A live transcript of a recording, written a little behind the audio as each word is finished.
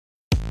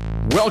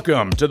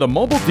Welcome to the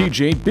Mobile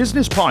DJ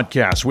Business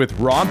Podcast with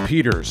Rob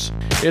Peters.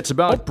 It's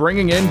about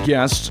bringing in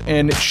guests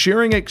and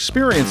sharing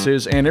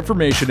experiences and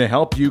information to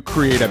help you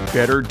create a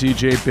better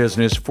DJ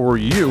business for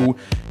you,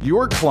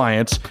 your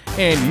clients,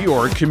 and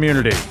your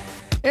community.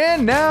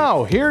 And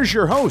now, here's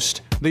your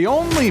host, the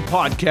only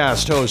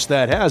podcast host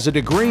that has a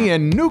degree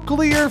in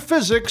nuclear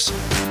physics,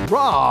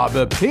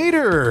 Rob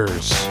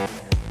Peters.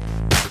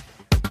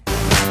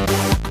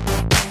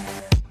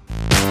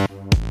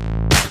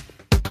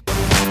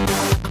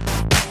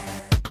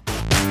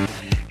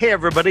 Hey,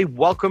 everybody.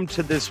 Welcome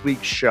to this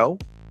week's show.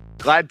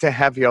 Glad to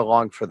have you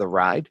along for the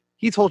ride.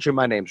 He told you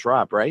my name's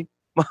Rob, right?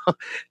 Well,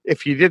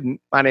 if you didn't,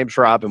 my name's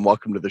Rob, and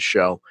welcome to the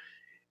show.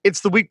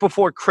 It's the week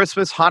before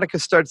Christmas. Hanukkah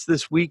starts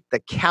this week.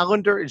 The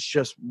calendar is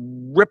just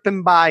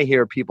ripping by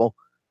here, people.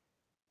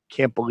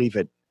 Can't believe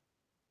it.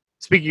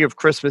 Speaking of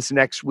Christmas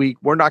next week,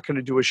 we're not going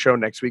to do a show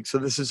next week, so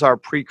this is our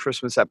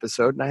pre-Christmas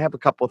episode, and I have a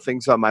couple of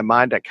things on my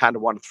mind I kind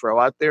of want to throw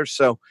out there.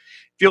 So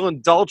if you'll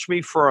indulge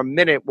me for a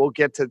minute, we'll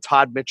get to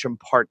Todd Mitchum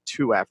Part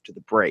 2 after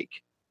the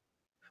break.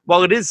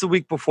 Well, it is the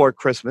week before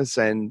Christmas,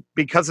 and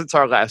because it's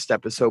our last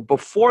episode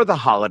before the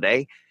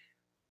holiday,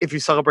 if you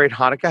celebrate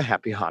Hanukkah,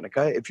 happy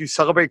Hanukkah. If you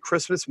celebrate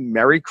Christmas,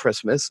 Merry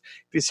Christmas.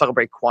 If you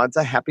celebrate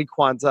Kwanzaa, happy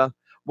Kwanzaa.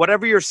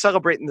 Whatever you're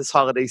celebrating this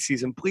holiday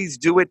season, please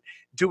do it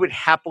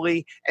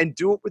happily, and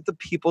do it with the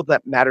people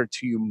that matter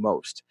to you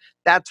most.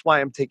 That's why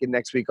I'm taking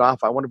next week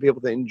off. I want to be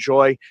able to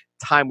enjoy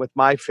time with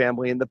my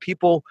family and the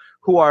people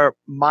who are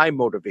my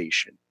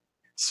motivation.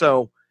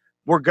 So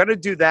we're going to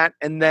do that.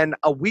 And then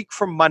a week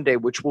from Monday,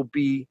 which will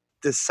be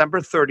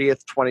December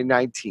 30th,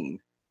 2019,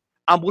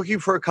 I'm looking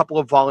for a couple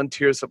of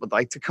volunteers that would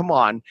like to come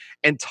on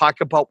and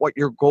talk about what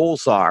your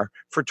goals are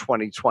for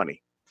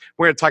 2020.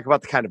 We're going to talk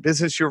about the kind of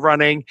business you're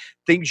running,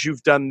 things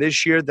you've done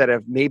this year that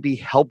have maybe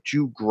helped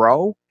you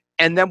grow.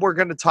 And then we're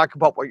going to talk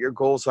about what your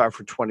goals are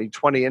for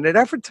 2020 in an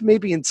effort to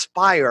maybe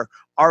inspire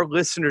our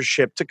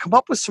listenership to come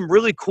up with some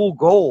really cool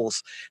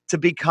goals to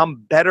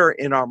become better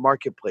in our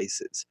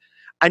marketplaces.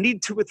 I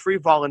need 2 or 3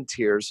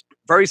 volunteers.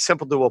 Very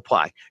simple to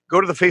apply.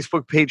 Go to the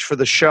Facebook page for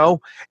the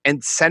show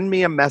and send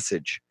me a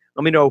message.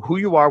 Let me know who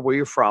you are, where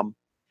you're from,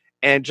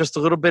 and just a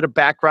little bit of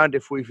background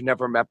if we've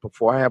never met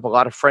before. I have a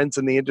lot of friends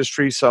in the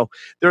industry, so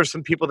there are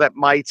some people that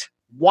might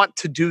want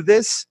to do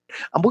this.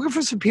 I'm looking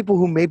for some people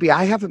who maybe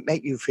I haven't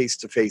met you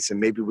face-to-face, and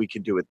maybe we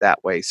could do it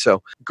that way.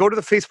 So go to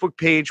the Facebook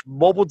page,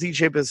 Mobile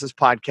DJ Business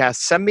Podcast,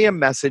 send me a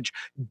message.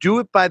 Do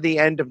it by the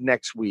end of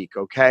next week,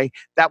 okay?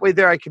 That way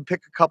there I can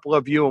pick a couple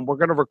of you, and we're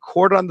going to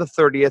record on the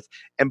 30th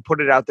and put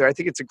it out there. I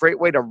think it's a great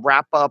way to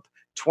wrap up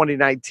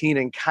 2019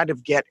 and kind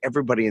of get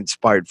everybody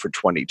inspired for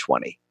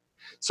 2020.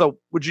 So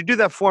would you do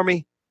that for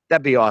me?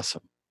 That'd be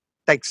awesome.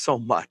 Thanks so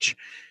much.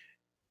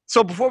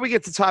 So before we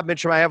get to Todd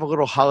Mitchum, I have a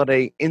little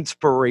holiday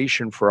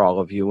inspiration for all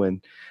of you.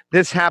 And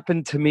this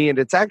happened to me, and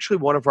it's actually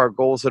one of our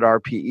goals at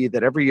RPE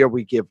that every year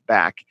we give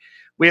back.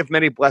 We have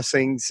many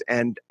blessings,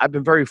 and I've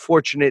been very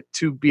fortunate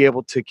to be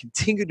able to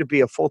continue to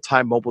be a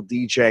full-time mobile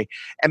DJ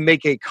and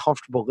make a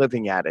comfortable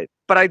living at it.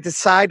 But I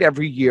decide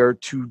every year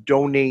to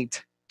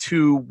donate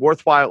to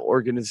worthwhile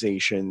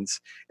organizations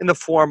in the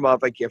form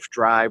of a gift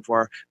drive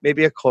or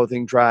maybe a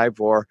clothing drive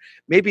or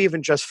maybe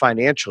even just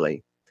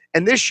financially.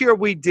 And this year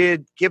we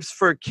did gifts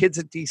for kids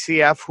at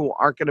DCF who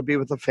aren't going to be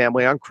with the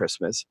family on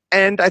Christmas.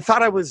 And I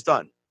thought I was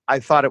done. I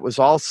thought it was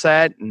all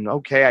set and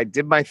okay, I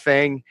did my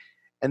thing.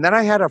 And then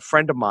I had a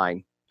friend of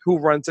mine who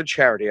runs a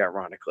charity,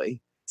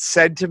 ironically,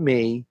 said to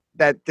me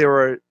that there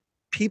are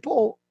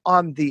people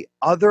on the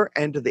other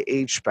end of the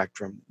age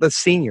spectrum, the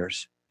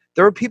seniors.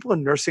 There are people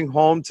in nursing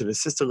homes and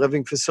assisted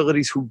living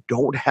facilities who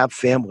don't have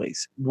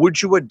families.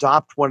 Would you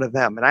adopt one of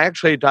them? And I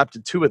actually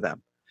adopted 2 of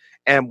them.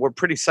 And we're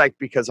pretty psyched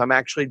because I'm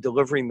actually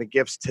delivering the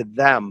gifts to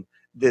them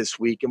this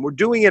week. And we're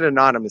doing it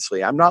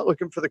anonymously. I'm not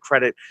looking for the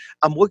credit.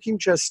 I'm looking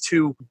just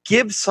to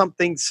give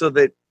something so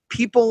that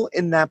people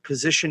in that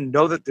position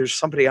know that there's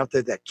somebody out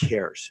there that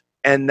cares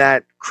and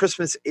that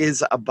Christmas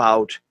is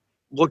about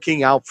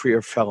looking out for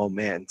your fellow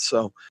man.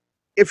 So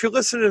if you're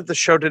listening to the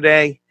show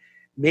today,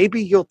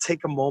 maybe you'll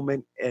take a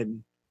moment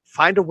and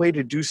find a way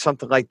to do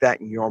something like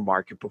that in your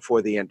market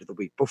before the end of the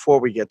week,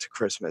 before we get to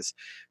Christmas.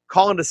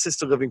 Call an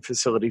assisted living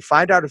facility.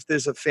 Find out if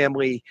there's a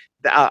family,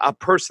 a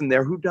person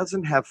there who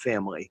doesn't have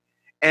family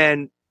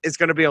and is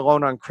going to be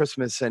alone on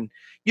Christmas. And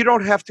you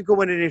don't have to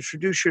go in and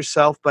introduce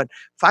yourself, but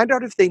find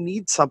out if they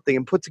need something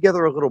and put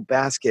together a little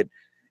basket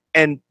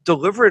and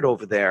deliver it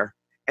over there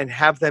and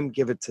have them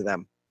give it to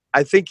them.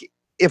 I think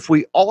if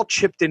we all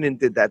chipped in and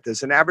did that,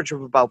 there's an average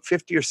of about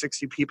 50 or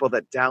 60 people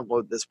that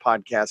download this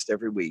podcast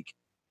every week.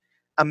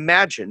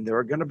 Imagine there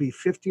are going to be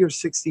 50 or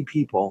 60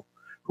 people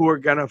who are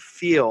going to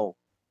feel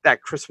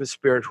that Christmas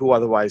spirit who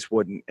otherwise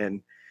wouldn't.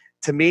 And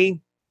to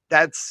me,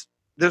 there's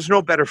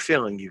no better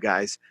feeling, you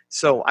guys.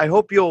 So I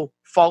hope you'll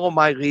follow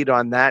my lead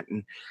on that.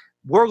 And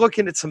we're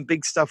looking at some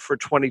big stuff for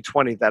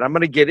 2020 that I'm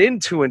going to get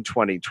into in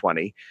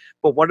 2020.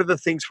 But one of the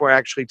things we're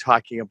actually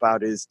talking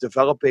about is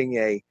developing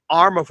a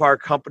arm of our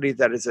company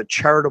that is a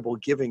charitable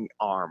giving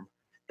arm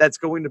that's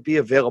going to be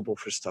available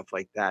for stuff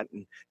like that.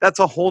 And that's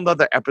a whole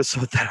nother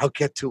episode that I'll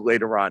get to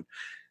later on.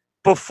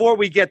 Before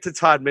we get to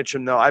Todd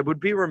Mitchum, though, I would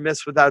be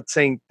remiss without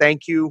saying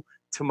thank you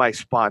to my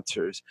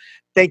sponsors.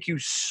 Thank you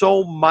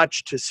so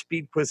much to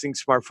Speed Quizzing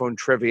Smartphone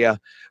Trivia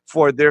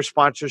for their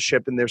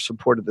sponsorship and their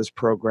support of this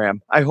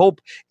program. I hope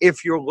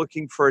if you're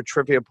looking for a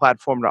trivia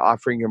platform to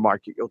offer in your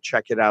market, you'll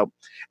check it out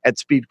at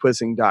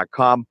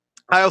speedquizzing.com.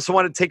 I also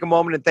want to take a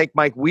moment and thank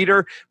Mike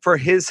Weeder for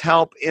his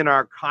help in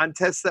our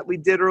contest that we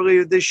did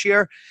earlier this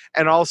year,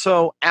 and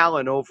also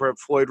Alan over at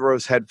Floyd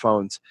Rose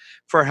Headphones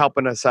for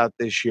helping us out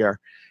this year.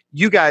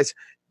 You guys,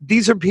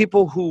 these are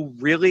people who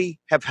really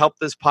have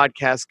helped this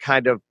podcast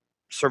kind of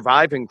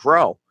survive and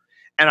grow.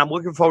 And I'm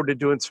looking forward to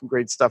doing some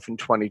great stuff in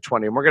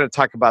 2020. And we're going to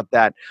talk about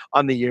that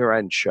on the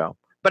year-end show.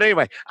 But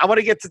anyway, I want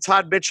to get to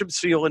Todd Mitchum,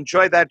 so you'll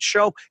enjoy that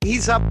show.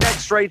 He's up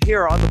next right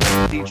here on the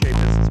DJ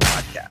Business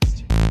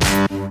Podcast.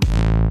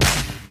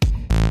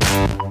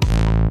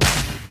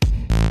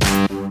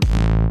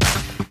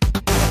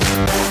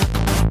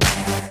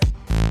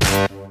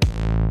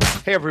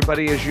 Hey,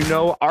 everybody. As you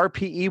know,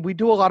 RPE, we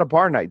do a lot of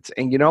bar nights.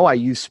 And, I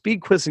use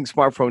Speed Quizzing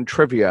Smartphone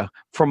Trivia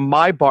from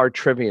my bar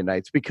trivia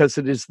nights because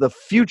it is the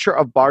future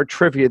of bar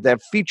trivia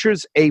that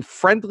features a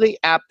friendly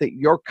app that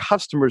your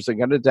customers are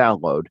going to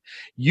download.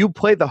 You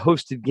play the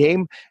hosted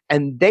game,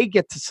 and they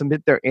get to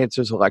submit their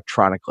answers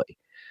electronically.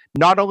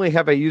 Not only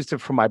have I used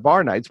it for my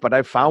bar nights, but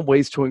I've found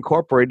ways to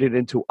incorporate it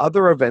into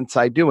other events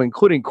I do,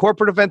 including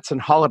corporate events and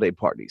holiday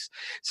parties.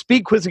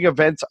 Speed quizzing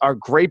events are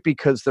great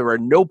because there are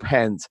no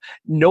pens,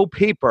 no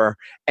paper,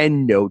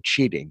 and no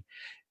cheating.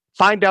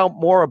 Find out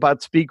more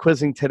about speed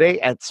quizzing today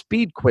at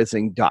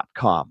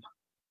speedquizzing.com.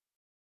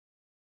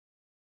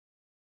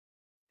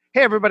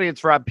 Hey, everybody,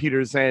 it's Rob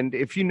Peters, and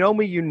if you know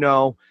me, you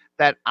know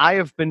that I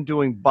have been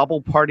doing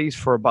bubble parties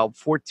for about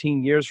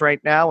 14 years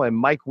right now, and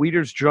Mike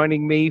Weeder's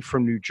joining me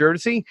from New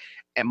Jersey.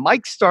 And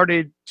Mike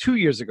started 2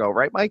 years ago,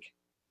 right, Mike?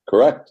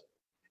 Correct.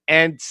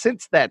 And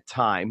since that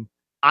time,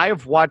 I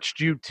have watched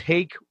you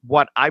take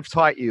what I've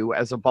taught you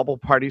as a bubble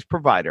parties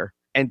provider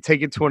and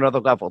take it to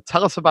another level.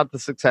 Tell us about the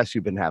success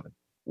you've been having.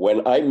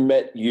 When I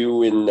met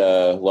you in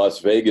Las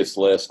Vegas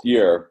last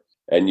year,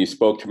 and you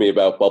spoke to me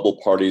about bubble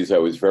parties, I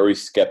was very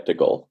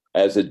skeptical.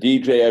 As a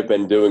DJ, I've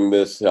been doing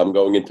this, I'm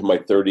going into my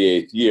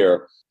 38th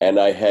year, and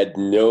I had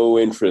no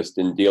interest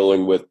in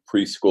dealing with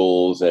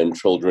preschools and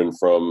children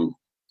from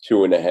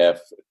 2.5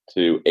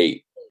 to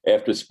 8.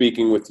 After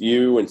speaking with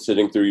you and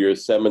sitting through your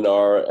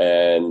seminar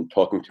and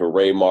talking to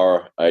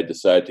Raymar, I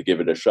decided to give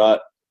it a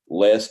shot.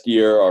 Last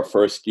year, our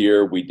first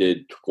year, we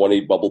did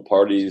 20 bubble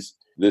parties.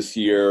 This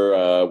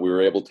year, we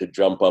were able to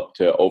jump up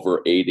to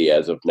over 80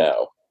 as of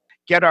now.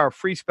 Get our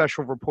free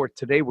special report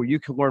today where you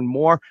can learn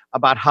more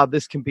about how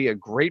this can be a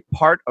great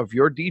part of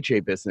your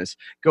DJ business.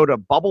 Go to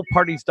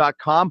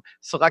bubbleparties.com,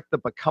 select the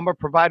Become a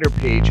Provider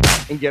page,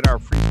 and get our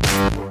free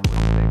special report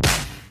today.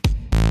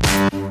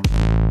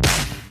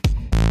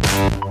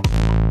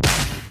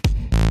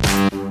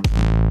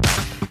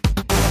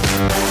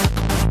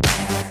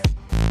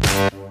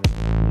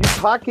 You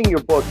talk in your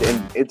book,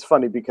 and it's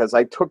funny because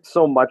I took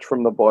so much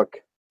from the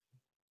book.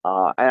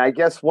 And I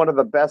guess one of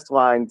the best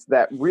lines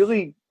that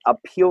really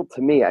appealed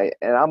to me, and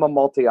I'm a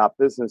multi-op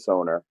business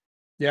owner.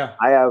 Yeah.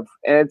 I have,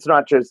 and it's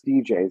not just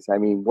DJs. I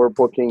mean, we're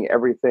booking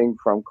everything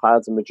from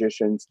clowns and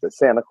magicians to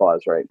Santa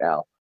Claus right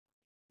now.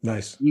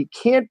 Nice. You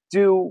can't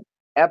do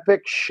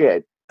epic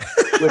shit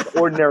with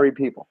ordinary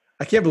people.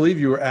 I can't believe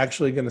you were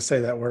actually going to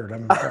say that word.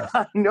 I'm impressed.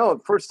 No,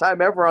 first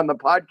time ever on the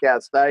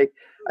podcast. I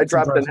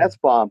dropped impressive. an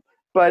S-bomb.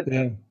 But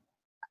Yeah.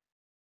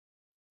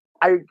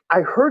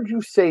 I heard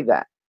you say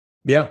that.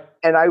 Yeah.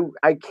 And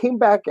I came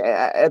back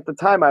at the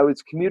time. I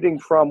was commuting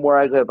from where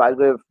I live. I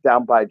live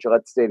down by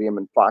Gillette Stadium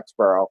in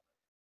Foxborough,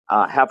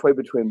 halfway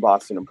between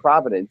Boston and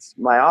Providence.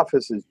 My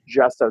office is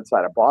just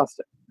outside of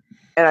Boston.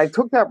 And I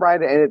took that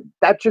ride, and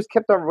that just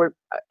kept on.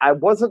 I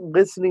wasn't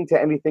listening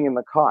to anything in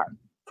the car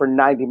for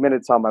 90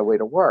 minutes on my way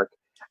to work.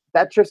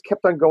 That just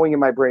kept on going in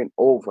my brain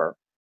over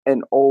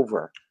and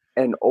over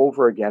and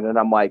over again. And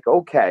I'm like,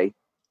 okay,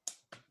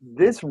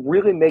 this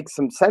really makes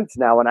some sense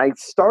now. And I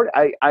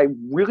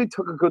really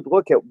took a good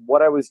look at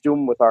what I was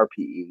doing with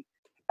RPE.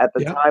 At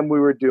the time, we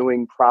were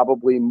doing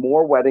probably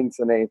more weddings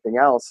than anything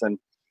else. And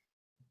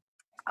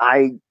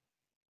I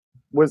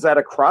was at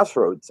a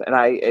crossroads, and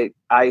I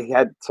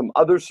had some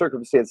other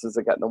circumstances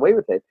that got in the way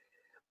with it.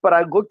 But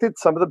I looked at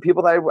some of the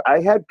people that I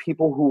had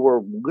people who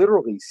were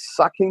literally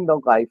sucking the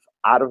life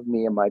out of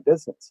me and my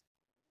business.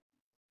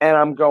 And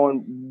I'm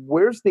going,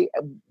 where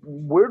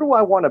do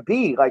I want to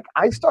be? Like,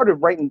 I started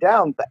writing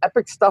down the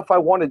epic stuff I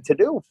wanted to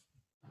do,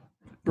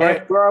 right,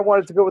 and where I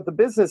wanted to go with the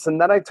business.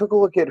 And then I took a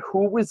look at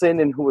who was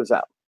in and who was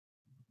out.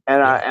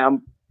 And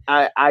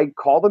I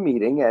called a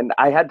meeting, and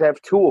I had to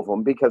have 2 of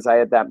them because I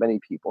had that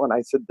many people. And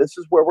I said, this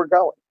is where we're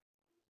going.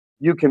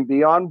 You can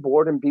be on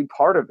board and be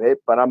part of it,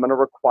 but I'm going to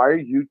require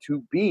you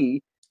to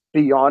be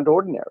beyond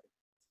ordinary.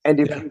 And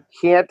if you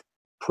can't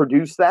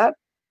produce that,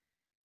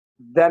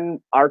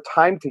 then our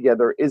time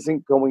together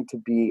isn't going to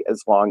be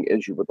as long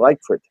as you would like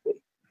for it to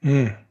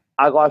be.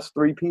 I lost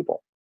 3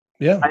 people.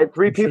 Yeah. I had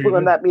 3 people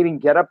in that meeting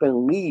get up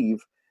and leave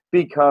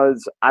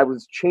because I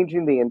was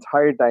changing the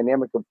entire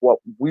dynamic of what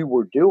we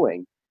were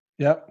doing.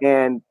 Yep.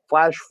 And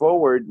flash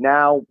forward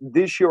now,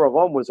 this year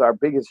alone was our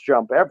biggest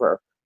jump ever.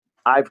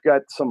 I've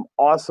got some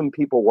awesome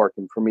people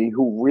working for me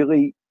who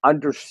really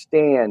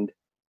understand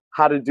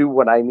how to do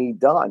what I need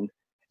done.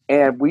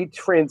 And we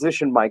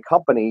transitioned my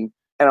company,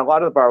 and a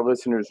lot of our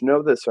listeners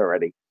know this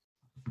already.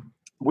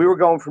 We were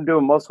going from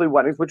doing mostly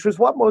weddings, which is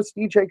what most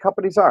DJ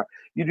companies are.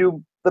 You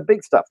do the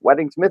big stuff,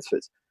 weddings,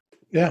 mitzvahs.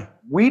 Yeah.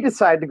 We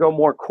decided to go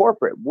more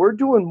corporate. We're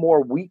doing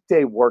more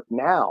weekday work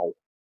now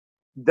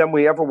than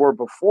we ever were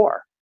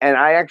before. And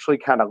I actually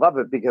kind of love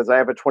it because I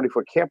have a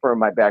 20-foot camper in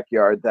my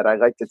backyard that I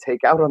like to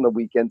take out on the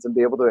weekends and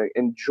be able to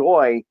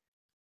enjoy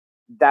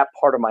that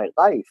part of my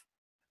life.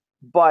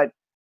 But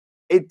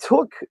it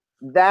took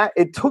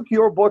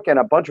your book and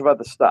a bunch of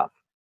other stuff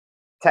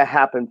to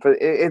happen.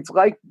 It's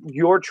like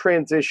your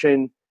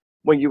transition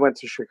when you went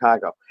to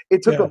Chicago.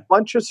 It took a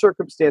bunch of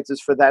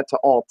circumstances for that to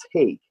all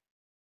take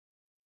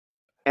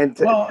and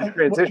to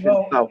transition.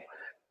 So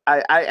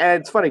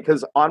and it's funny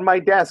because on my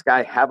desk,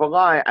 I have a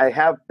line. I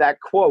have that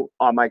quote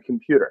on my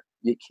computer.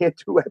 You can't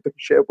do epic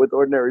shit with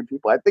ordinary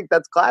people. I think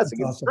that's classic.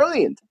 That's awesome. It's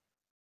brilliant.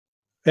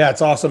 Yeah,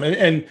 it's awesome.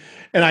 And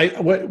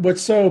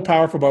what's so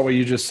powerful about what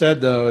you just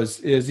said though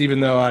is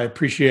even though I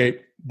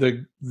appreciate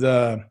the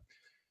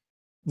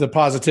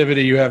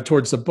positivity you have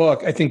towards the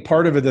book, I think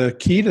part of it, the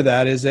key to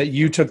that is that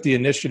you took the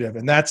initiative,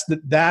 and that's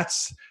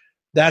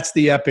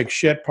the epic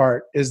shit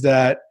part, is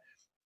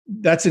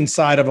that's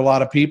inside of a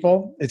lot of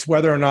people. It's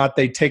whether or not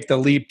they take the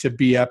leap to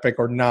be epic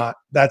or not.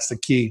 That's the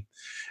key.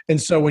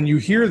 And so when you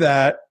hear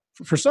that,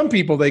 for some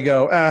people, they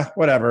go,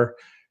 whatever,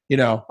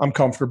 I'm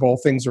comfortable,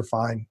 things are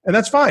fine. And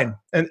that's fine.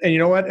 And you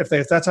know what? If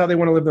that's how they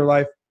want to live their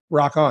life,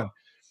 rock on.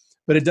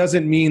 But it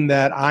doesn't mean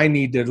that I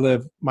need to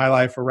live my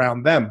life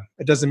around them.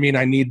 It doesn't mean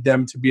I need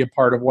them to be a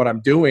part of what I'm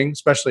doing,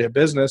 especially a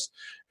business,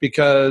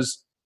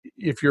 because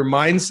if your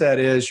mindset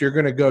is you're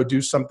going to go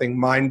do something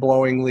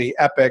mind-blowingly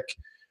epic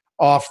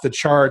off the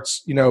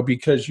charts,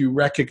 because you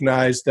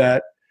recognize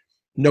that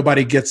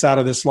nobody gets out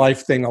of this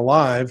life thing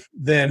alive,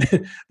 then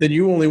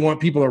you only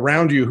want people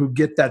around you who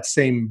get that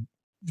same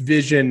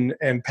vision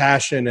and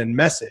passion and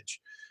message.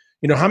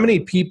 How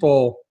many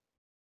people,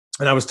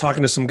 and I was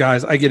talking to some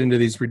guys, I get into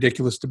these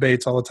ridiculous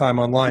debates all the time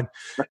online,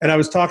 and I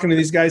was talking to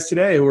these guys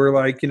today who were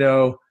like,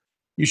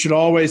 you should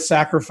always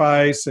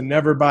sacrifice and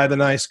never buy the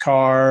nice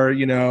car,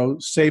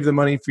 save the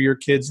money for your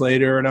kids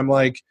later. And I'm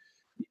like,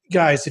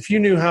 guys, if you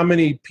knew how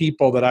many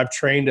people that I've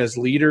trained as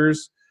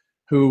leaders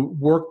who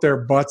work their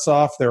butts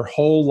off their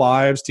whole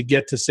lives to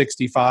get to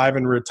 65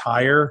 and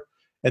retire,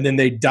 and then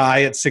they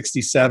die at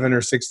 67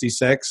 or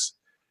 66,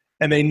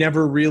 and they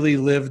never really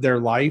lived their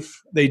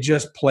life. They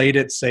just played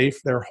it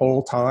safe their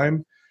whole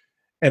time,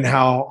 and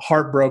how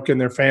heartbroken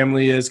their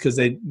family is because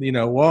they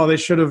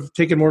should have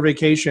taken more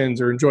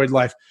vacations or enjoyed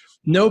life.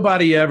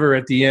 Nobody ever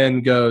at the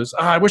end goes,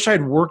 I wish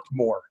I'd worked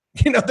more.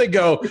 They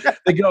go,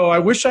 I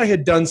wish I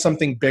had done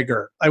something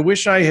bigger. I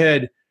wish I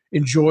had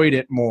enjoyed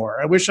it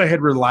more. I wish I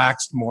had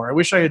relaxed more. I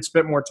wish I had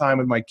spent more time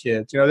with my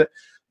kids.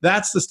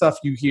 That's the stuff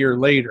you hear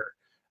later.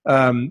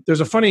 There's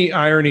a funny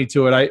irony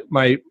to it.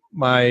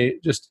 My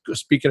just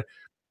speaking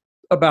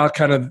about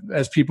kind of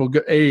as people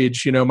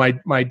age,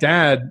 my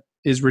dad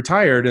is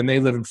retired and they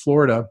live in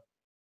Florida,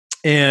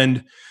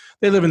 and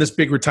they live in this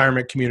big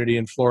retirement community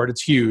in Florida.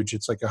 It's huge.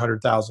 It's like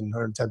 100,000,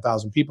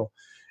 110,000 people.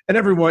 And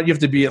everyone, you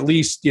have to be at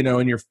least,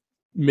 in your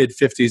mid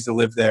 50s to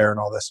live there and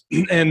all this.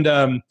 And,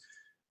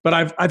 but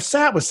I've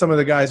sat with some of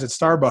the guys at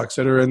Starbucks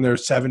that are in their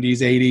 70s,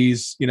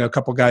 80s, a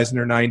couple guys in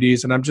their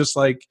 90s. And I'm just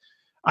like,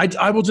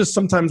 I will just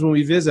sometimes when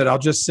we visit, I'll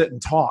just sit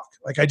and talk.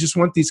 Like, I just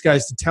want these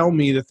guys to tell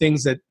me the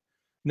things that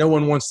no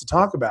one wants to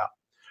talk about.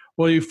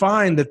 Well, you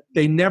find that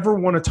they never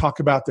want to talk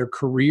about their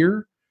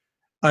career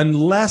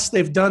unless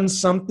they've done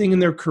something in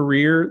their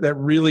career that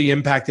really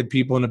impacted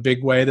people in a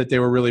big way that they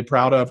were really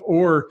proud of,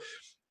 or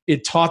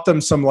it taught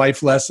them some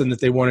life lesson that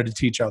they wanted to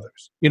teach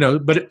others,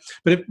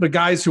 but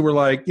guys who were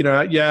like,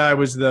 I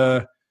was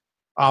the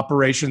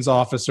operations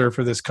officer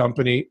for this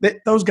company.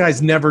 Those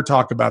guys never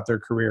talk about their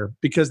career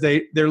because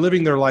they're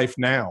living their life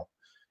now.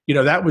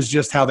 That was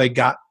just how they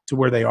got to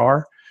where they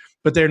are,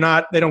 but they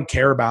don't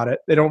care about it.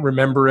 They don't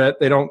remember it.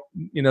 They don't,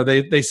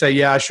 they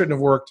say, I shouldn't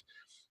have worked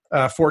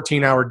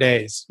 14-hour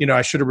days.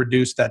 I should have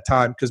reduced that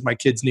time because my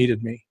kids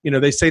needed me.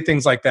 They say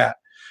things like that.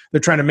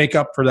 They're trying to make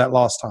up for that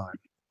lost time.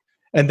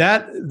 And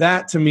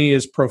that to me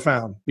is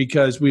profound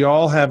because we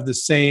all have the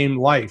same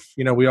life.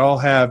 We all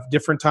have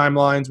different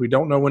timelines. We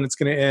don't know when it's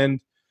going to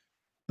end,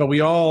 but we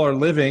all are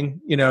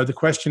living. The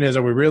question is,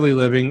 are we really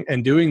living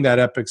and doing that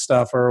epic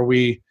stuff? Or are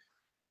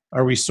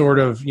we sort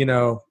of,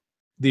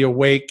 the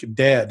awake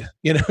dead?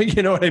 You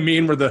know what I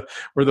mean? We're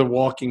the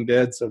walking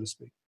dead, so to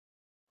speak.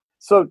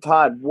 So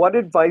Todd, what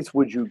advice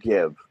would you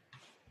give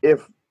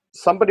if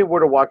somebody were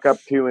to walk up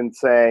to you and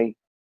say,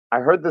 I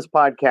heard this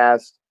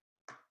podcast,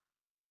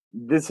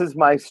 this is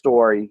my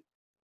story.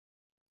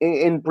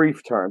 In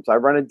brief terms, I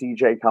run a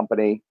DJ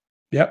company.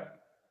 Yep.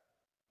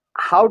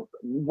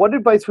 What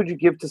advice would you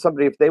give to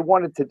somebody if they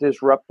wanted to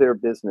disrupt their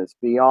business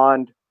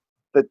beyond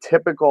the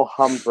typical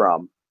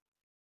humdrum?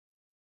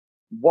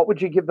 What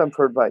would you give them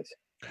for advice?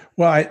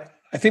 Well,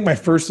 I think my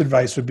first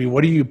advice would be,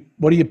 what are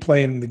you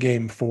playing the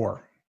game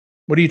for?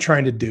 What are you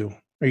trying to do?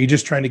 Are you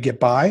just trying to get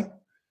by?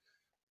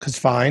 Because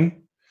fine.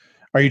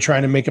 Are you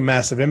trying to make a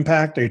massive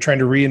impact? Are you trying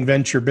to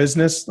reinvent your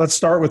business? Let's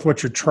start with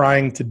what you're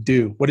trying to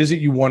do. What is it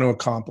you want to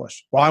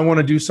accomplish? Well, I want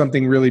to do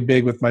something really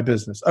big with my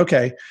business.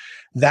 Okay.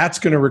 That's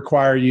going to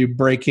require you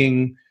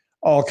breaking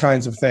all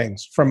kinds of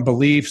things, from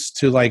beliefs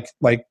to like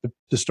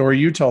the story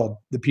you told,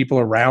 the people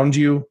around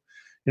you.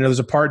 There's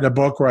a part in the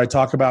book where I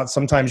talk about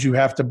sometimes you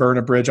have to burn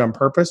a bridge on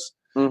purpose,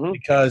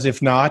 because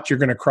if not, you're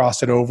going to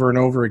cross it over and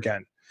over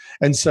again.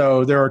 And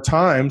so there are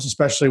times,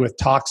 especially with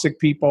toxic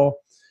people,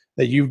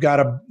 that you've got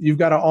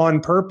to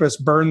on purpose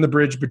burn the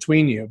bridge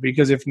between you,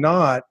 because if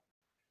not,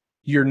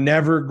 you're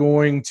never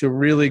going to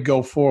really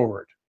go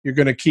forward. You're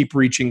going to keep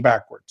reaching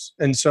backwards.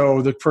 And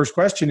so the first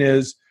question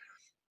is,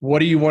 what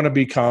do you want to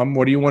become?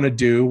 What do you want to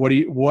do?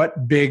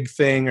 What big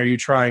thing are you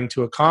trying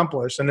to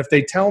accomplish? And if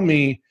they tell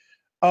me,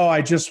 oh,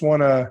 I just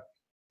want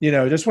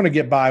to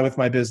get by with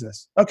my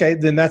business. Okay,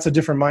 then that's a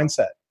different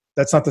mindset.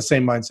 That's not the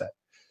same mindset.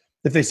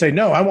 If they say,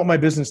 no, I want my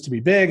business to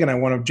be big and I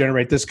want to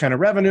generate this kind of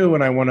revenue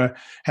and I want to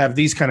have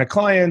these kind of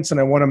clients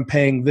and I want them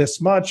paying this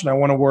much and I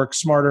want to work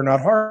smarter,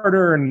 not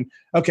harder. And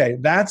okay,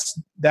 that's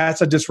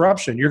a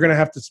disruption. You're going to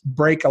have to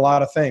break a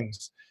lot of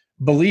things.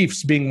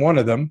 Beliefs being one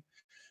of them,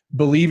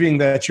 believing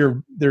that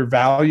their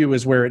value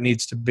is where it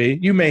needs to be.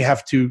 You may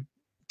have to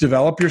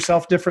develop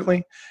yourself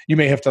differently. You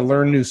may have to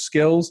learn new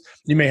skills.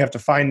 You may have to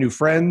find new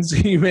friends.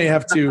 You may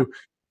have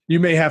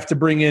to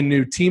bring in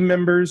new team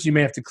members. You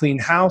may have to clean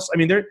house. I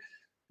mean,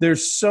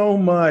 there's so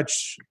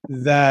much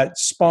that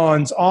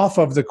spawns off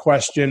of the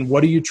question,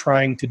 what are you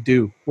trying to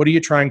do? What are you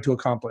trying to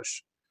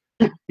accomplish?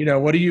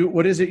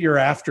 What is it you're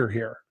after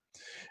here?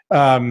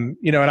 And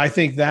I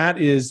think that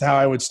is how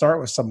I would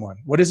start with someone.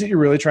 What is it you're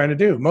really trying to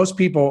do? Most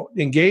people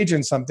engage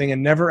in something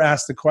and never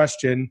ask the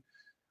question,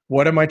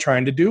 what am I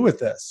trying to do with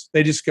this?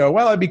 They just go,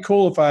 well, it'd be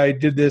cool if I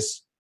did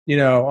this,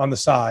 on the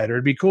side, or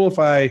it'd be cool if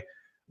I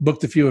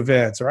booked a few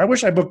events, or I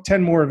wish I booked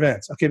 10 more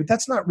events. Okay, but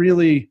that's not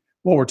really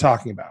what we're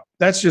talking about.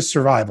 That's just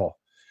survival.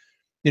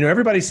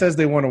 Everybody says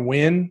they want to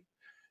win,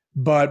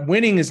 but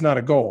winning is not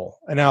a goal.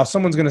 And now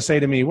someone's going to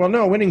say to me, well,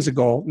 no, winning's a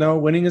goal. No,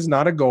 winning is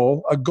not a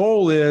goal. A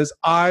goal is,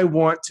 I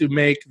want to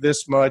make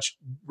this much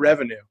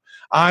revenue.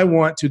 I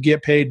want to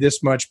get paid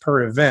this much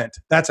per event.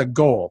 That's a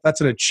goal.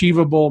 That's an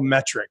achievable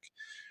metric.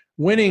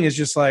 Winning is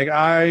just like,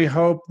 I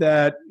hope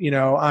that,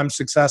 I'm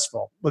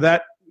successful.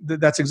 Well,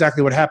 that's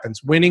exactly what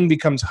happens. Winning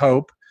becomes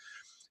hope.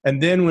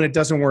 And then when it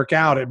doesn't work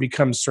out, it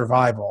becomes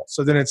survival.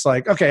 So then it's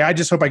like, okay, I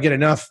just hope I get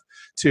enough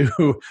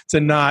to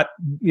not,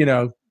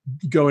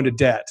 go into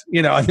debt.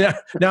 Now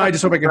I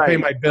just hope I can pay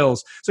my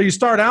bills. So you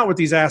start out with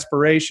these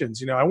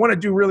aspirations. I want to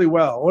do really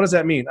well. What does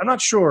that mean? I'm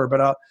not sure,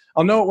 but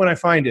I'll know it when I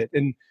find it.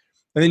 And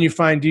then you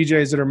find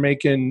DJs that are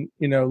making,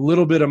 a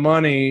little bit of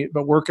money,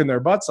 but working their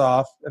butts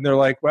off. And they're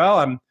like, well,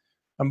 I'm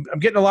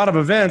getting a lot of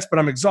events, but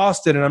I'm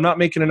exhausted and I'm not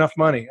making enough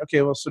money.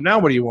 Okay, well, so now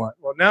what do you want?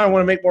 Well, now I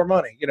want to make more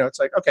money. It's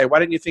like, okay, why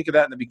didn't you think of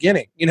that in the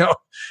beginning?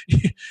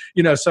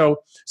 So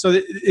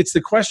it's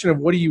the question of,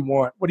 what do you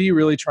want? What are you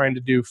really trying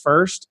to do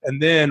first?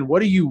 And then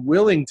what are you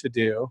willing to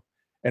do?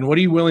 And what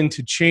are you willing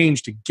to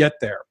change to get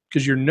there?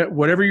 Because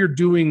whatever you're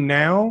doing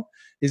now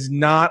is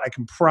not, I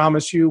can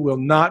promise you, will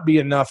not be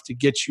enough to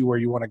get you where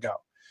you want to go.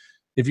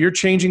 If you're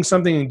changing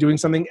something and doing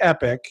something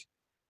epic,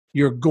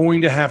 you're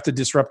going to have to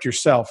disrupt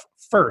yourself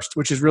first,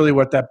 which is really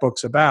what that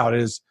book's about,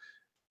 is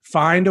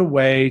find a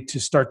way to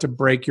start to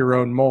break your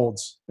own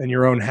molds and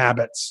your own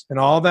habits. And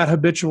all that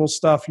habitual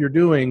stuff you're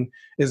doing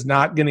is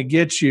not going to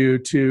get you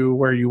to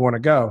where you want to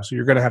go. So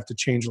you're going to have to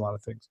change a lot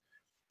of things.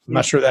 I'm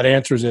not sure that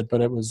answers it,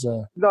 but it was...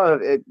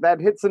 that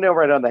hits the nail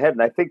right on the head.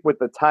 And I think with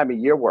the time of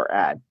year we're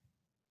at,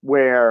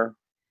 where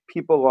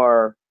people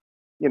are,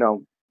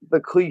 the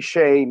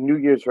cliche New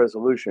Year's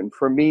resolution,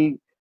 for me,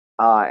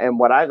 and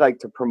what I like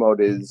to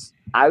promote is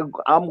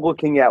I'm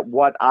looking at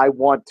what I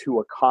want to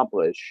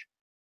accomplish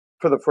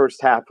for the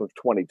first half of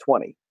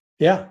 2020.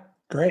 Yeah,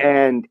 great.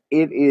 And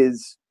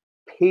it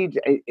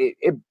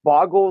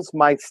boggles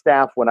my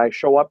staff when I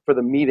show up for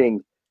the meeting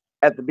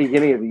at the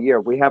beginning of the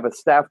year. We have a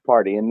staff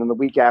party, and then the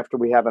week after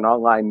we have an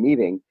online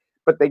meeting,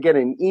 but they get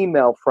an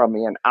email from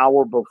me an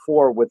hour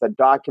before with a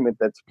document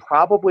that's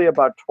probably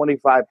about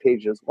 25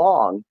 pages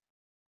long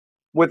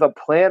with a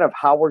plan of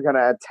how we're going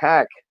to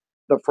attack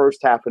the first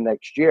half of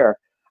next year.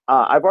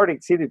 I've already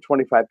exceeded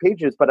 25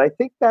 pages, but I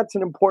think that's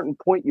an important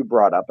point you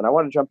brought up. And I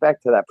want to jump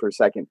back to that for a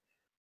second,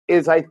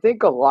 is I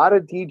think a lot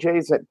of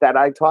DJs that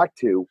I talk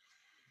to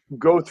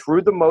go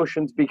through the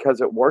motions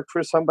because it worked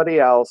for somebody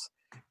else.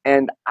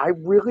 And I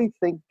really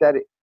think that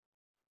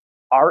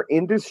our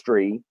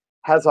industry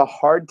has a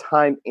hard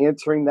time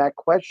answering that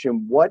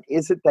question. What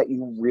is it that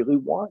you really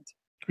want?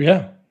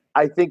 Yeah.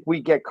 I think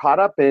we get caught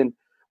up in,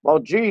 well,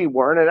 gee,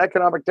 we're in an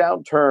economic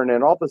downturn,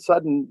 and all of a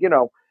sudden,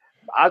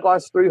 I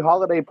lost 3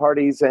 holiday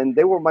parties and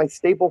they were my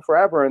staple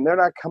forever and they're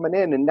not coming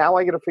in. And now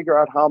I got to figure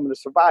out how I'm going to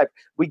survive.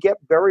 We get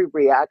very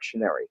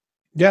reactionary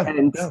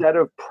instead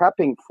of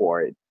prepping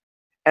for it.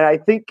 And I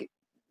think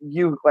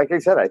like I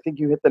said, I think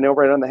you hit the nail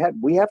right on the head.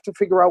 We have to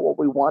figure out what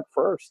we want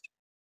first.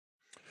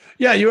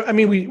 Yeah, I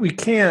mean, we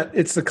can't.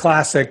 It's the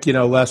classic,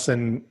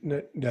 lesson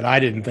that I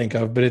didn't think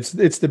of, but it's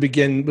the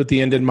begin with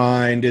the end in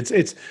mind.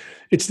 It's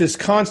this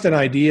constant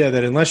idea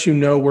that unless you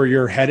know where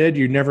you're headed,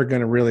 you're never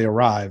going to really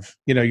arrive.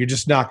 You're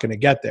just not going to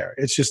get there.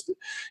 It's just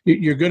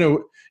you're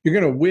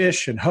gonna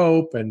wish and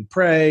hope and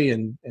pray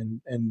and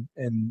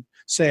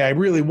say, I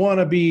really want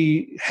to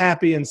be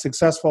happy and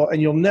successful,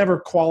 and you'll never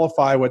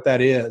qualify what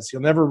that is.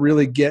 You'll never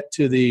really get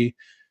to the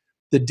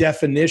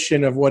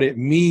definition of what it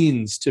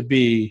means to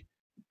be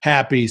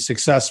happy,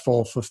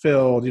 successful,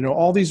 fulfilled.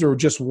 All these are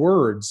just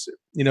words.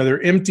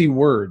 They're empty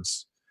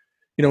words.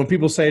 When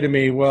people say to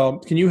me, well,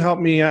 can you help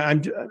me? I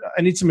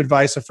need some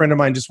advice. A friend of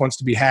mine just wants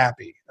to be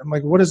happy. I'm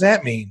like, what does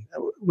that mean?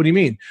 What do you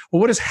mean? Well,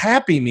 what does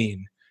happy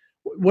mean?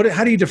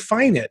 How do you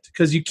define it?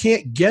 Because you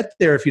can't get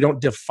there if you don't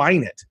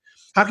define it.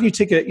 How can you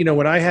take it?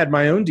 When I had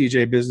my own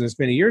DJ business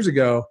many years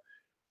ago,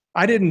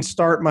 I didn't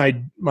start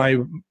my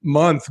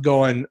month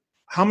going,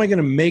 how am I going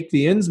to make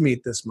the ends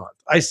meet this month?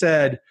 I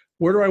said,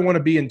 where do I want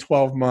to be in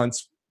 12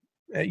 months?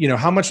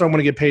 How much do I want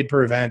to get paid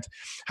per event?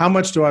 How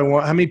much do I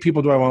want? How many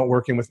people do I want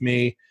working with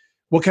me?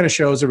 What kind of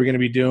shows are we going to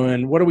be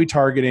doing? What are we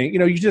targeting?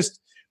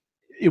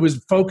 It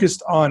was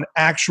focused on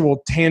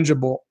actual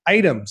tangible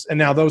items. And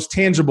now those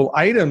tangible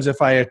items,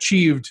 if I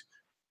achieved,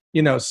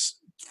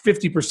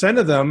 50%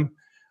 of them,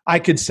 I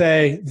could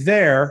say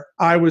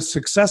I was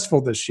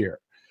successful this year.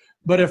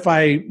 But if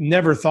I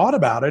never thought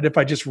about it, if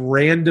I just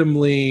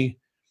randomly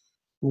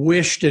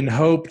wished and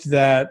hoped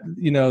that,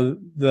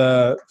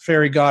 the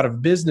fairy god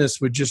of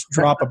business would just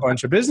drop a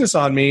bunch of business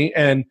on me.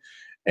 And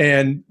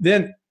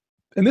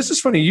this is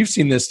funny, you've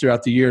seen this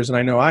throughout the years, and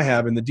I know I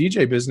have in the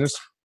DJ business.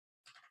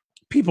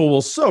 People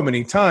will so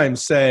many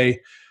times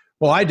say,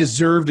 well, I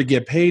deserve to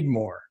get paid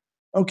more.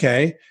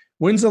 Okay.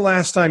 When's the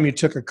last time you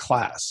took a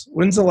class?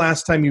 When's the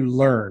last time you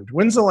learned?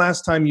 When's the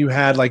last time you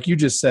had, like you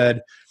just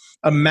said,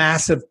 a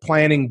massive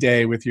planning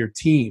day with your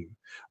team?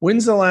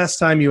 When's the last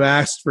time you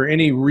asked for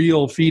any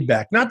real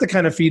feedback? Not the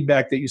kind of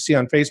feedback that you see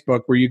on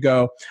Facebook where you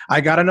go, I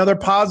got another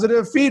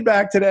positive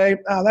feedback today.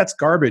 Oh, that's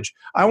garbage.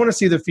 I want to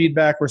see the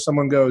feedback where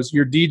someone goes,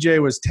 your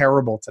DJ was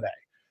terrible today.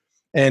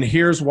 And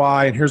here's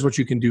why, and here's what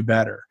you can do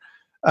better.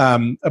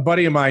 A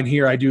buddy of mine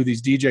here, I do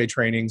these DJ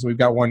trainings. We've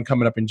got one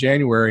coming up in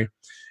January.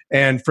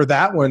 And for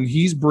that one,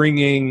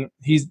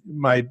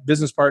 my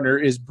business partner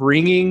is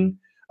bringing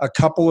a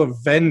couple of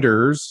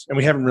vendors, and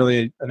we haven't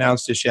really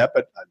announced this yet,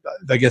 but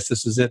I guess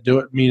this is it.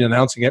 Me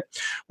announcing it.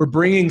 We're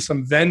bringing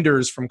some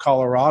vendors from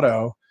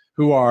Colorado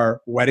who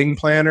are wedding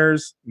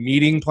planners,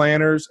 meeting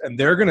planners, and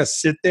they're going to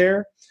sit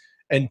there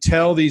and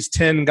tell these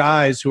 10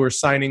 guys who are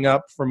signing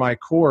up for my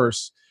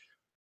course,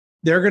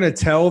 they're going to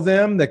tell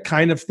them the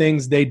kind of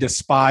things they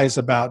despise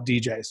about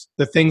DJs,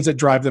 the things that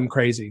drive them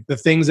crazy, the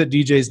things that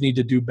DJs need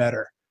to do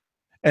better.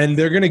 And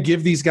they're going to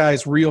give these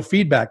guys real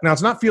feedback. Now,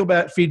 it's not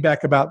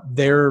feedback about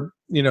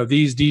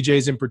these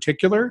DJs in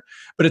particular,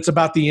 but it's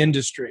about the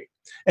industry.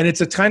 And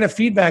it's a kind of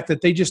feedback that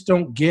they just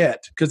don't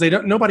get because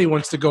nobody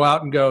wants to go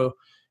out and go,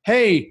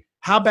 hey,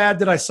 how bad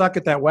did I suck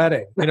at that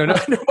wedding?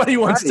 Nobody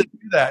wants to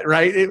do that,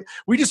 right?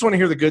 We just want to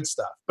hear the good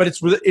stuff. But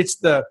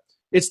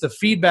it's the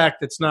feedback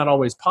that's not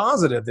always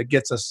positive that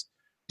gets us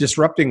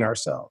disrupting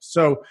ourselves.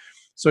 So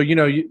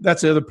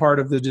that's the other part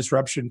of the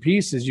disruption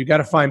piece is you got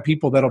to find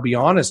people that'll be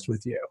honest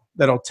with you,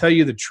 that'll tell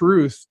you the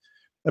truth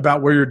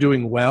about where you're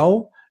doing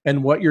well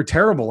and what you're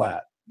terrible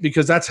at,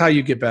 because that's how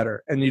you get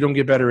better, and you don't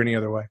get better any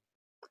other way.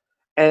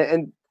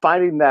 And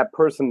finding that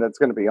person that's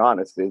going to be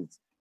honest is,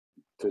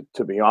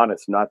 to be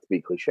honest, not to be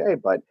cliche,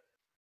 but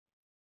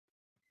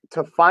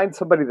to find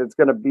somebody that's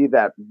going to be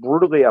that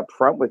brutally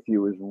upfront with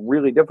you is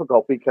really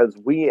difficult because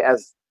we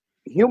as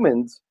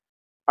humans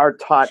are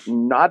taught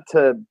not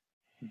to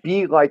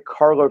be like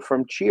Carla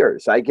from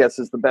Cheers, I guess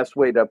is the best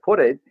way to put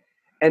it.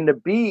 And to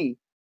be,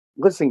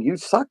 listen, you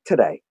suck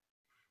today.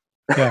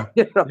 Yeah.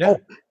 Yeah.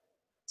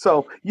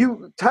 So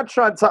you touched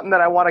on something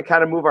that I want to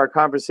kind of move our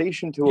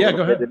conversation to a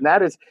little bit. And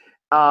that is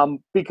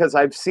because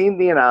I've seen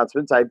the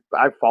announcements. I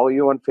follow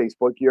you on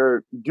Facebook.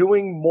 You're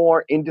doing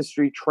more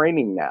industry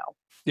training now.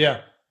 Yeah.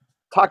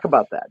 Talk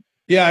about that.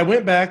 Yeah. I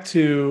went back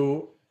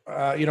to,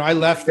 I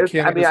left the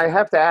cannabis. I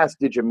have to ask,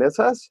 did you miss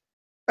us?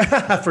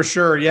 For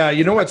sure. Yeah.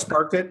 You know what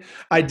sparked it?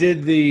 I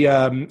did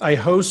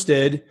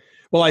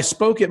I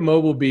spoke at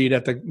Mobile Beat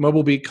at the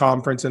Mobile Beat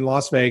conference in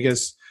Las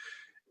Vegas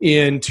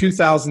in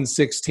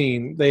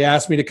 2016. They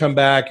asked me to come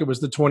back. It was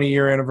the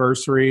 20-year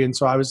anniversary. And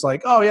so I was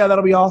like, oh yeah,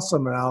 that'll be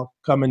awesome. And I'll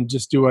come and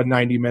just do a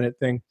 90-minute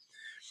thing.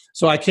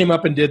 So I came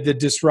up and did the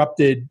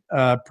disrupted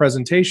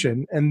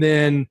presentation. And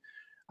then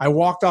I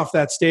walked off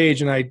that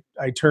stage and I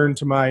turned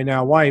to my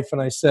now wife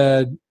and I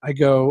said, I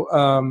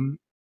gotta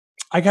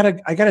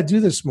do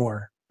this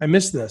more. I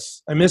miss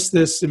this. I miss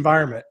this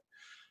environment.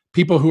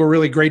 People who are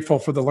really grateful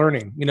for the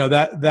learning.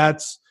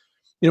 That's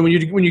when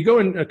you go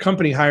and a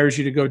company hires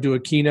you to go do a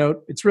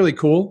keynote, it's really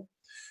cool.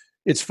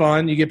 It's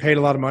fun. You get paid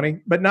a lot of money,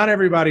 but not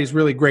everybody's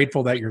really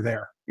grateful that you're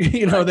there.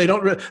 They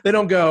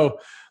don't go,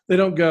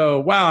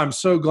 wow, I'm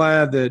so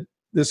glad that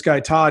this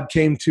guy Todd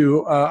came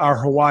to our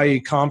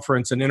Hawaii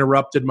conference and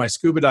interrupted my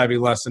scuba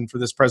diving lesson for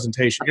this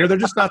presentation. They're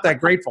just not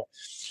that grateful.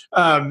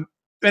 And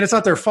it's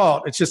not their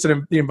fault. It's just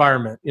the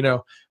environment,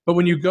 But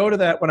when you go to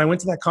that, when I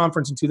went to that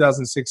conference in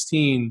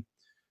 2016,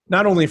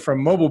 not only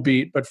from Mobile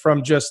Beat, but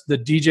from just the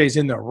DJs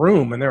in the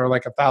room, and there were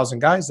like 1,000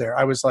 guys there,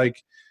 I was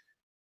like,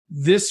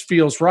 this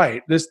feels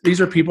right.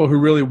 These are people who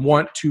really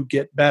want to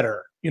get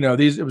better.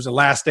 It was the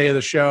last day of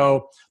the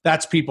show.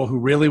 That's people who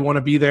really want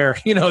to be there.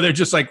 They're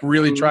just like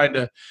really trying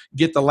to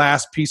get the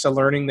last piece of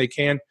learning they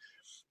can.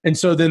 And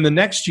so then the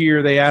next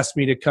year they asked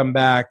me to come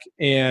back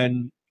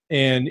and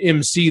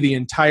MC the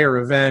entire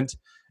event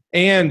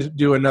and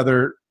do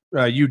another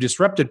You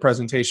Disrupted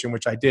presentation,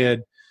 which I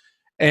did.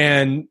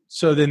 And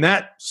so then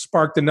that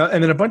sparked another,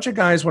 and then a bunch of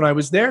guys when I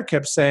was there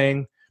kept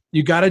saying,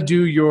 you got to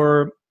do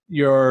your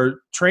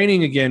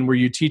training again, where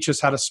you teach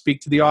us how to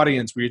speak to the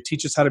audience, where you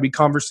teach us how to be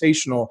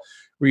conversational,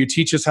 where you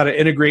teach us how to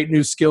integrate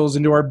new skills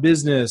into our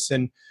business.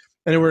 And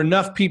there were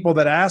enough people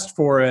that asked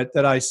for it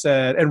that I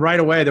said, and right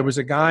away there was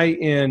a guy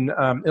in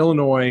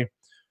Illinois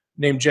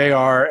named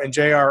JR, and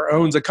JR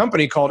owns a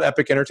company called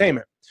Epic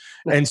Entertainment.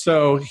 And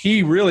so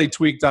he really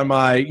tweaked on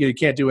my, you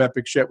can't do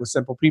epic shit with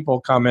simple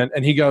people comment.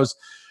 And he goes,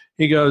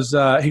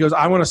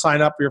 I want to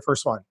sign up for your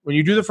first one. When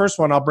you do the first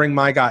one, I'll bring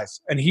my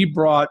guys. And he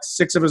brought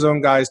 6 of his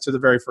own guys to the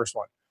very first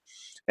one.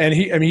 And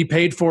he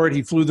paid for it.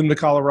 He flew them to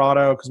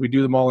Colorado because we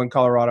do them all in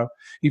Colorado.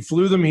 He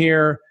flew them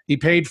here. He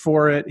paid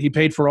for it. He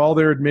paid for all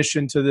their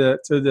admission to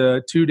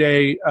the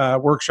 2-day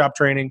workshop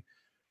training.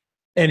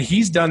 And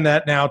he's done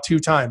that now 2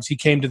 times. He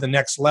came to the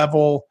next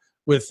level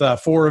with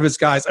 4 of his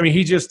guys. I mean,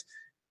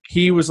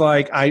 he was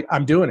like,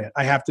 I'm doing it.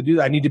 I have to do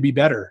that. I need to be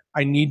better.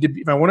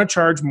 If I want to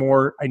charge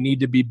more, I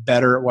need to be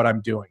better at what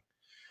I'm doing.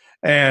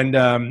 And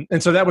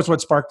so that was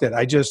what sparked it.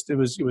 It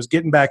was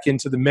getting back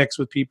into the mix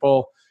with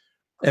people.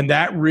 And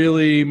that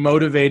really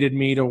motivated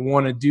me to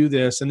want to do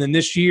this. And then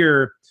this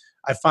year,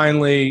 I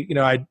finally,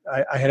 I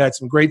had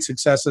some great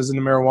successes in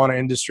the marijuana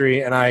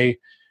industry, and I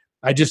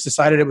just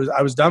decided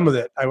I was done with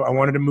it. I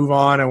wanted to move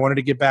on. I wanted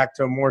to get back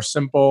to a more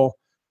simple,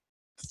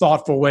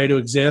 thoughtful way to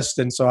exist.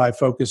 And so I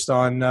focused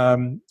on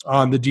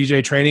the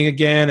DJ training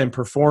again and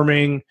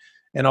performing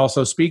and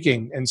also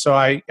speaking. And so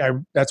I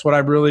that's what I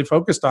really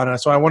focused on. And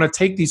so I want to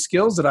take these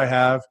skills that I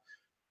have,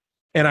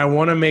 and I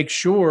want to make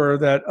sure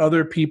that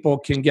other people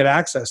can get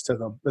access to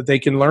them, that they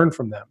can learn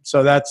from them.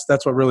 So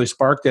that's what really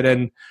sparked it.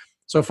 And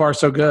so far,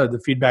 so good. The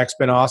feedback's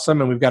been awesome.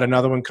 And we've got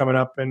another one coming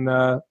up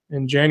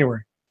in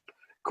January.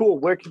 Cool.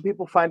 Where can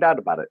people find out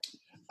about it?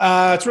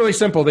 It's really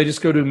simple. They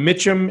just go to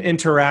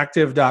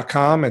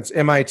mitcheminteractive.com. It's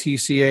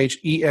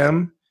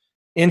MITCHEM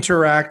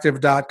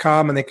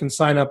interactive.com, and they can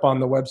sign up on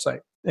the website.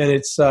 And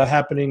it's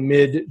happening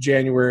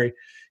mid-January.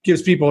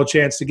 Gives people a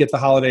chance to get the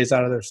holidays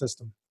out of their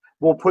system.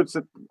 We'll put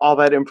all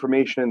that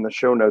information in the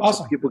show notes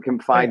so people can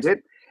find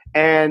it,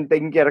 and they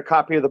can get a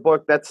copy of the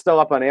book. That's still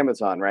up on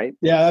Amazon, right?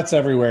 Yeah, that's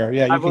everywhere.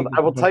 Yeah, I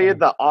will tell you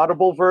the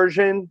Audible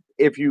version,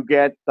 if you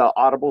get the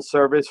Audible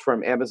service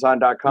from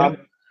Amazon.com.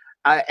 Yep.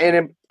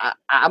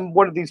 I'm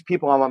one of these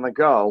people, I'm on the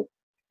go.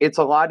 It's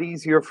a lot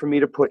easier for me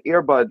to put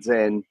earbuds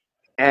in.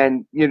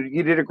 And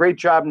you did a great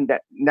job in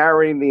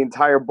narrating the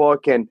entire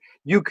book, and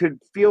you could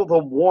feel the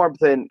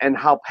warmth and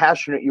how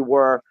passionate you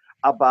were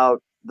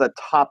about the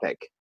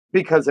topic,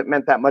 because it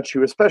meant that much to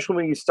you, especially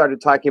when you started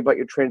talking about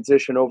your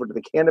transition over to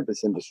the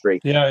cannabis industry.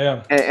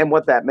 Yeah. And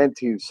what that meant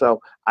to you. So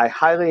I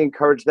highly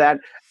encourage that.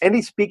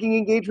 Any speaking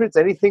engagements,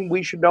 anything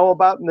we should know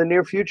about in the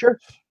near future?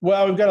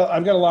 Well, I've got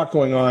a lot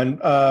going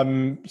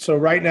on. So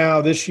right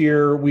now, this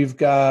year,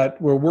 we're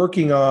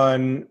working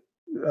on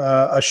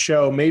a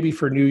show maybe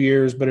for New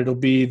Year's, but it'll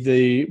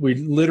be we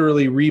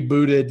literally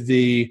rebooted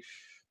the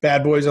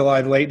Bad Boys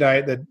Alive late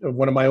night that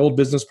one of my old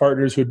business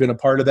partners who had been a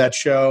part of that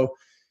show.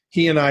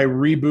 He and I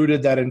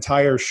rebooted that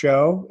entire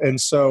show. And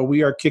so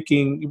we are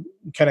kicking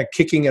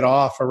it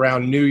off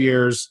around New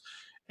Year's.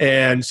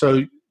 And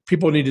so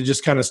people need to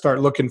just kind of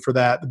start looking for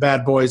that, the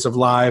Bad Boys of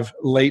Live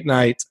late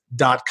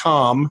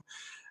night.com,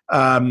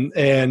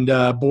 and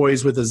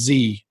boys with a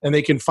Z. And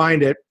they can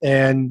find it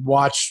and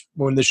watch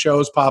when the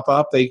shows pop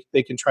up. They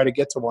can try to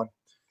get to one.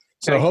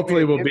 So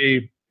hopefully we'll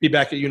be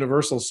back at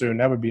Universal soon.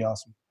 That would be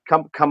awesome.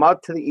 Come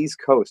out to the East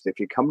Coast. If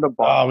you come to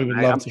Boston, we would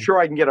love to. I'm sure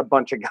I can get a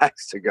bunch of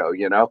guys to go,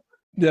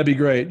 That'd be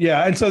great.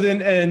 Yeah. And so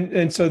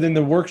then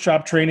the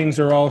workshop trainings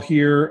are all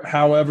here.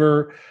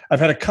 However, I've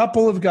had a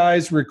couple of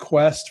guys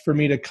request for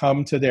me to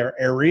come to their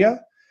area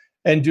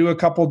and do a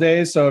couple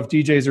days. So if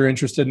DJs are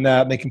interested in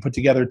that and they can put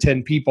together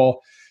 10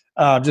 people,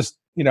 just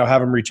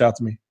have them reach out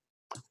to me.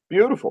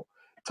 Beautiful.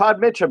 Todd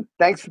Mitchem,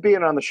 thanks for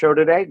being on the show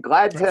today.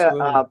 Glad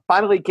to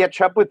finally catch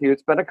up with you.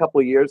 It's been a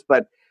couple of years,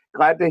 but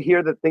glad to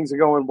hear that things are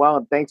going well.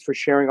 And thanks for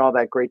sharing all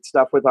that great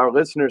stuff with our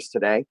listeners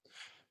today.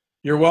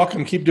 You're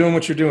welcome. Keep doing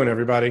what you're doing,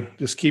 everybody.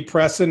 Just keep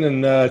pressing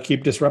and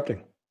keep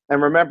disrupting.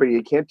 And remember,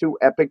 you can't do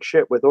epic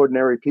shit with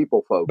ordinary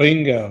people, folks.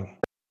 Bingo.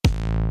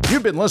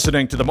 You've been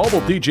listening to the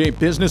Mobile DJ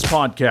Business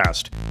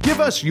Podcast. Give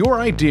us your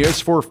ideas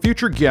for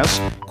future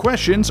guests,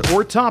 questions,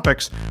 or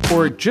topics,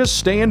 or just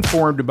stay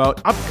informed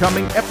about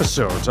upcoming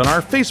episodes on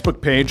our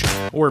Facebook page,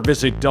 or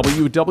visit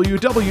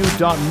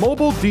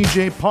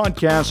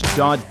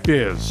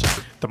www.mobiledjpodcast.biz.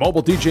 The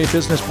Mobile DJ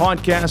Business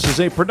Podcast is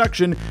a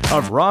production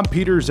of Rob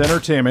Peters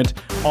Entertainment,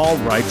 all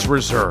rights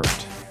reserved.